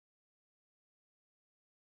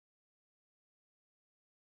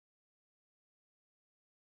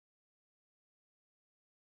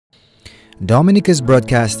Dominica's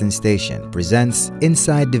broadcasting station presents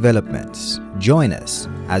Inside Developments. Join us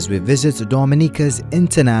as we visit Dominica's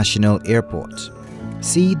International Airport.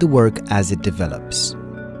 See the work as it develops.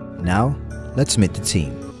 Now, let's meet the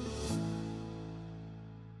team.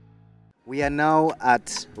 We are now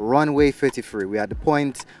at Runway 33. We are at the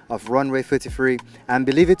point of Runway 33, and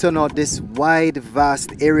believe it or not, this wide,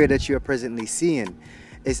 vast area that you are presently seeing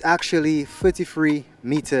is actually 33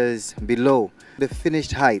 meters below the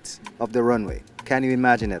finished height of the runway. Can you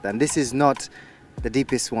imagine it? And this is not the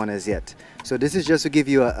deepest one as yet. So this is just to give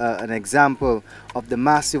you an example of the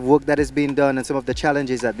massive work that is being done and some of the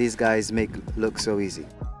challenges that these guys make look so easy.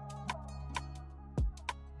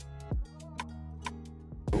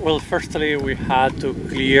 Well, firstly, we had to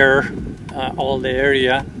clear all the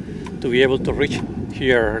area to be able to reach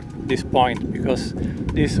here, this point, because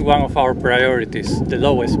this is one of our priorities, the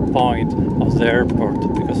lowest point of the airport,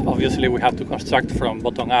 because obviously we have to construct from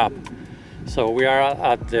bottom up. So we are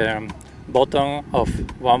at the bottom of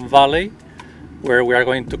one valley where we are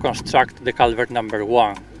going to construct the culvert number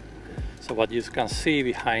 1. So what you can see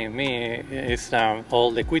behind me is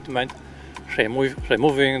all the equipment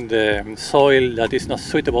removing the soil that is not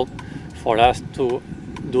suitable for us to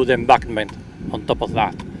do the embankment on top of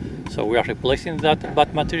that. So we are replacing that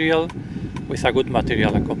bad material with a good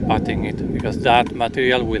material and compacting it, because that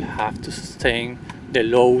material will have to sustain the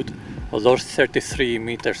load of those 33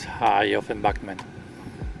 meters high of embankment.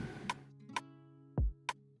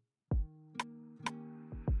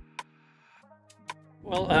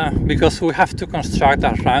 Well, because we have to construct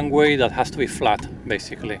a runway that has to be flat,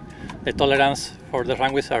 basically. The tolerance for the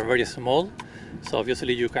runways are very small, so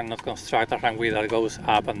obviously you cannot construct a runway that goes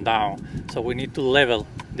up and down. So we need to level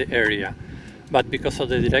the area. But because of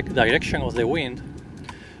the direct direction of the wind,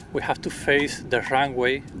 we have to face the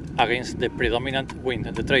runway against the predominant wind,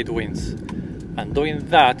 the trade winds. And doing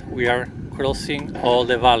that, we are crossing all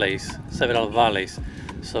the valleys, several valleys.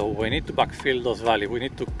 So we need to backfill those valleys. We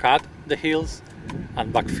need to cut the hills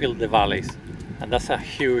and backfill the valleys. And that's a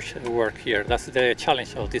huge work here. That's the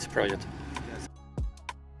challenge of this project.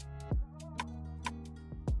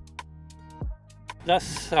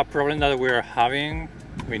 That's a problem that we're having.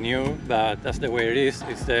 We knew, but that's the way it is.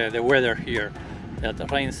 It's the weather here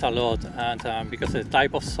that rains a lot, and because of the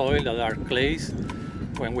type of soil that are clays,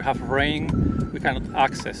 when we have rain, we cannot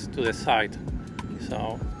access to the site.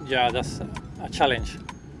 So yeah, that's a challenge.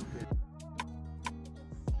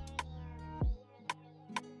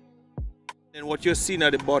 And what you're seeing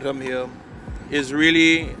at the bottom here is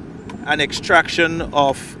really an extraction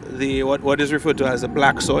of the what is referred to as the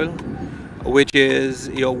black soil, which is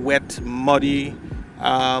your wet, muddy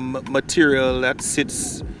material that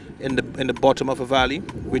sits in the bottom of a valley,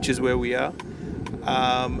 which is where we are,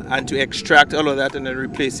 and to extract all of that and then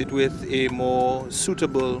replace it with a more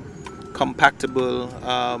suitable, compactable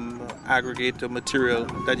aggregate of material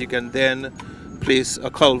that you can then place a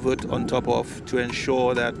culvert on top of to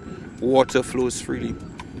ensure that water flows freely.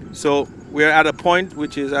 So we're at a point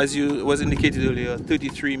which is, as you was indicated earlier,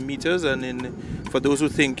 33 meters, and for those who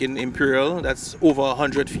think in imperial, that's over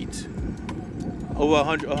 100 feet. Over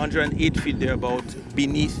 108 feet thereabout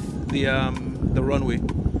beneath the runway.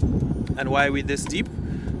 And why are we this deep?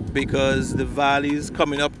 Because the valleys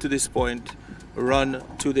coming up to this point run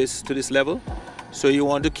to this level. So you don't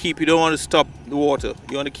want to stop the water.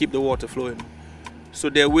 You want to keep the water flowing. So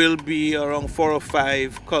there will be around 4 or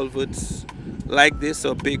 5 culverts like this,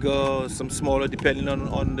 or bigger, some smaller, depending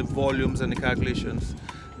on the volumes and the calculations,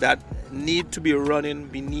 that need to be running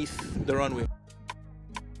beneath the runway.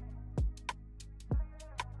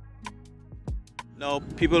 Now,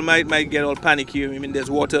 people might get all panicky. I mean, there's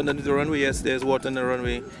water underneath the runway. Yes, there's water on the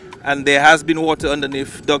runway. And there has been water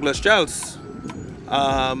underneath Douglas Charles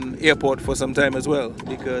airport for some time as well,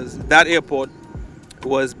 because that airport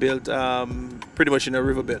was built pretty much in a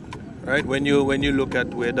riverbed, right? When you look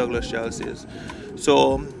at where Douglas Charles is.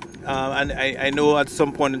 So, and I know at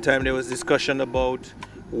some point in time there was discussion about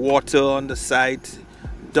water on the site.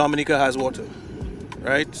 Dominica has water,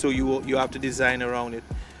 right? So you have to design around it.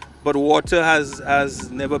 But water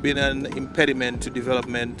has never been an impediment to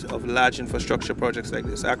development of large infrastructure projects like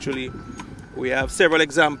this. Actually, we have several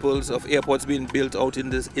examples of airports being built out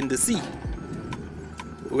in the sea,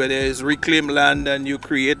 where there is reclaimed land and you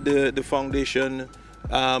create the foundation.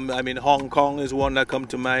 I mean, Hong Kong is one that come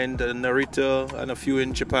to mind, and Narita and a few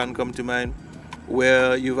in Japan come to mind,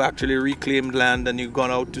 where you've actually reclaimed land and you've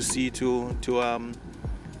gone out to sea to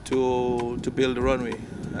build a runway.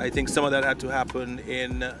 I think some of that had to happen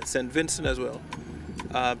in St. Vincent as well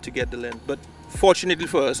to get the land. But fortunately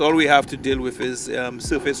for us, all we have to deal with is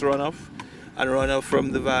surface runoff and runoff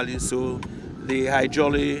from the valley. So the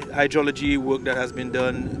hydrology work that has been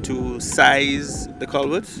done to size the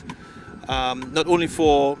culverts, not only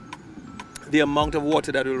for the amount of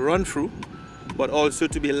water that will run through, but also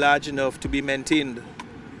to be large enough to be maintained.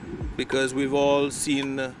 Because we've all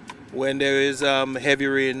seen when there is heavy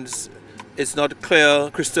rains, it's not clear,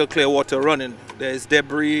 crystal clear water running. There's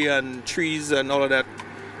debris and trees and all of that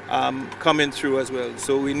coming through as well.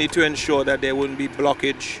 So we need to ensure that there wouldn't be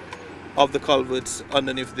blockage of the culverts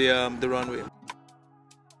underneath the runway.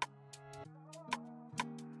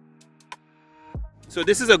 So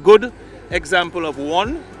this is a good example of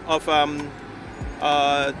one of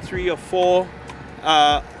 3 or 4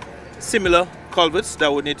 similar culverts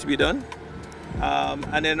that would need to be done.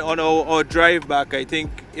 And then on our drive back, I think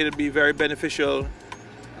it'll be very beneficial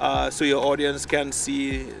so your audience can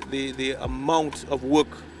see the amount of work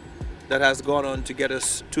that has gone on to get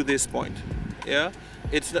us to this point. Yeah,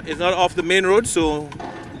 it's not off the main road, so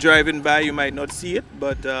driving by you might not see it,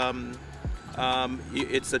 but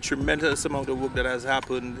it's a tremendous amount of work that has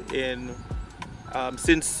happened in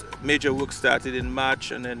since major work started in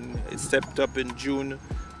March, and then it stepped up in June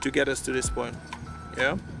to get us to this point.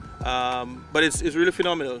 Yeah, but it's really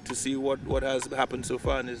phenomenal to see what has happened so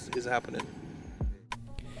far and is happening.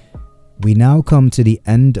 We now come to the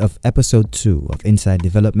end of episode 2 of Inside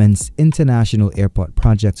Development's International Airport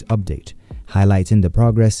Project Update, highlighting the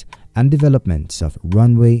progress and developments of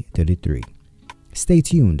Runway 33. Stay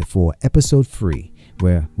tuned for episode 3,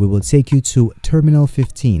 where we will take you to Terminal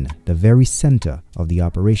 15, the very center of the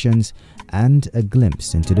operations, and a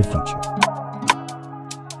glimpse into the future.